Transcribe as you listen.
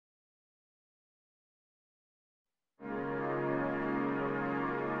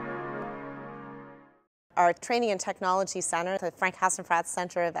Our Training and Technology Center, the Frank Hasenfratz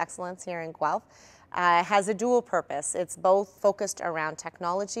Center of Excellence here in Guelph, has a dual purpose. It's both focused around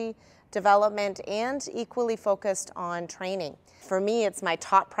technology development and equally focused on training. For me, it's my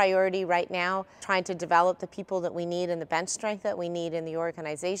top priority right now, trying to develop the people that we need and the bench strength that we need in the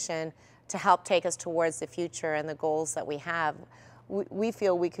organization to help take us towards the future and the goals that we have. We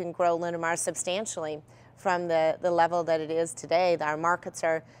feel we can grow Linamar substantially from the level that it is today. Our markets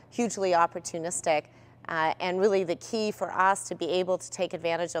are hugely opportunistic. And really the key for us to be able to take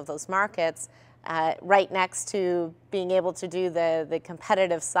advantage of those markets, right next to being able to do the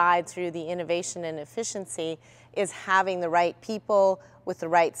competitive side through the innovation and efficiency, is having the right people with the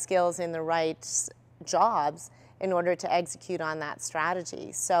right skills in the right jobs in order to execute on that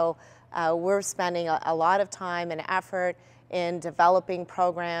strategy. So we're spending a lot of time and effort in developing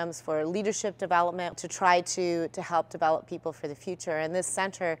programs for leadership development to try to help develop people for the future. And this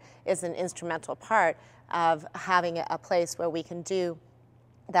center is an instrumental part of having a place where we can do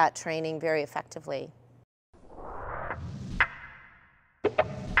that training very effectively.